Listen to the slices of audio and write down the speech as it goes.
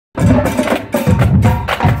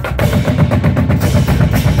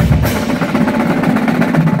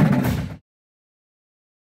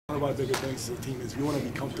bigger things as a team is we want to be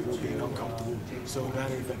comfortable being uncomfortable. So no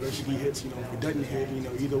matter if adversity hits, if it doesn't hit,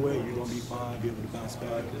 either way, you're going to be fine, be able to bounce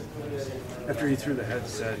back. After he threw the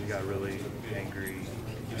headset and got really angry,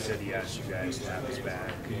 you said he asked you guys to have his back.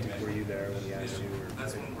 Were you there when he asked you?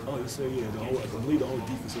 Oh, he said, yeah, I believe the whole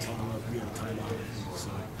defense was huddled up. We had a timeout. So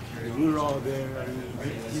we were all there.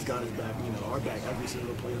 He's got his back, our back every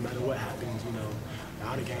single play, no matter what happens,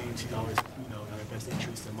 out of games, he's always, got our best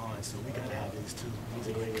interest in mind. So we got to have his too. He's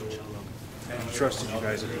a great coach. I love him. And he trusted you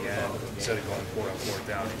guys at the end. Instead of going 4 on 4th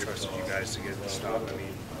down, he trusted you guys to get the stop.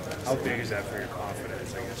 How big is that for your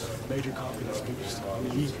confidence, I guess? Major confidence boost.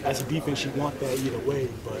 As a defense, you want that either way,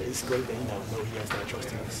 but it's great that he has that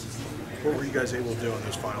trust in us. What were you guys able to do on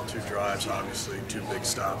those final 2 drives? Obviously, 2 big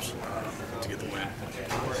stops to get the win.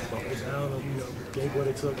 Gave what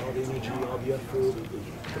it took, all the energy, all the effort,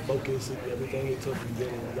 the focus, everything it took, and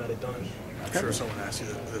then we got it done. I'm sure someone asked you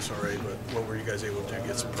this already, but what were you guys able to do to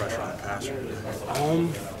get some pressure on the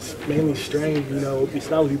passer? Mainly strain. It's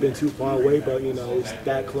not like we've been too far away, but it's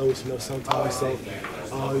that close. Sometimes. So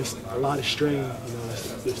it's a lot of strain.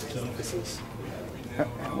 There's key emphasis.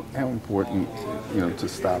 How important, to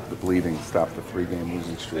stop the bleeding, stop the 3-game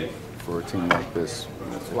losing streak for a team like this?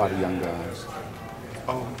 A lot of young guys.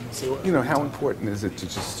 How important is it to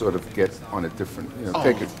just sort of get on a different,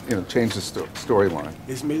 change the storyline?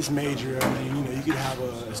 It's major. You could have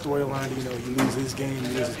a storyline. You lose this game, you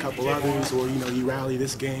lose a couple others, or you rally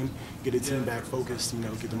this game, get the team back focused.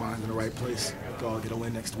 Get the mind in the right place. Get a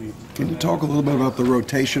win next week. Can you talk a little bit about the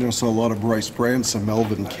rotation? I saw a lot of Bryce Brand, some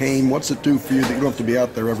Melvin Kane. What's it do for you that you don't have to be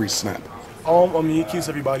out there every snap? It keeps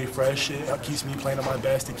everybody fresh. It keeps me playing at my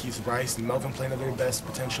best. It keeps Bryce and Melvin playing at their best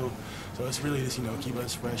potential. So it's really just, keep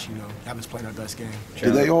us fresh, have us playing our best game.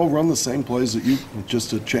 Do they all run the same plays that you, just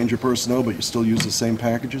to change your personnel, but you still use the same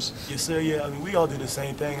packages? Yes, sir, yeah. We all do the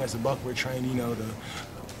same thing. As a Buck, we're trained,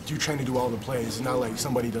 you train to do all the plays. It's not like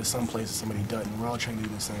somebody does some plays and somebody doesn't. We're all trained to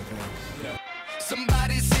do the same thing.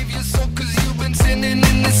 Somebody save your soul, 'cause you've been sinning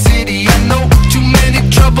in the city. I know you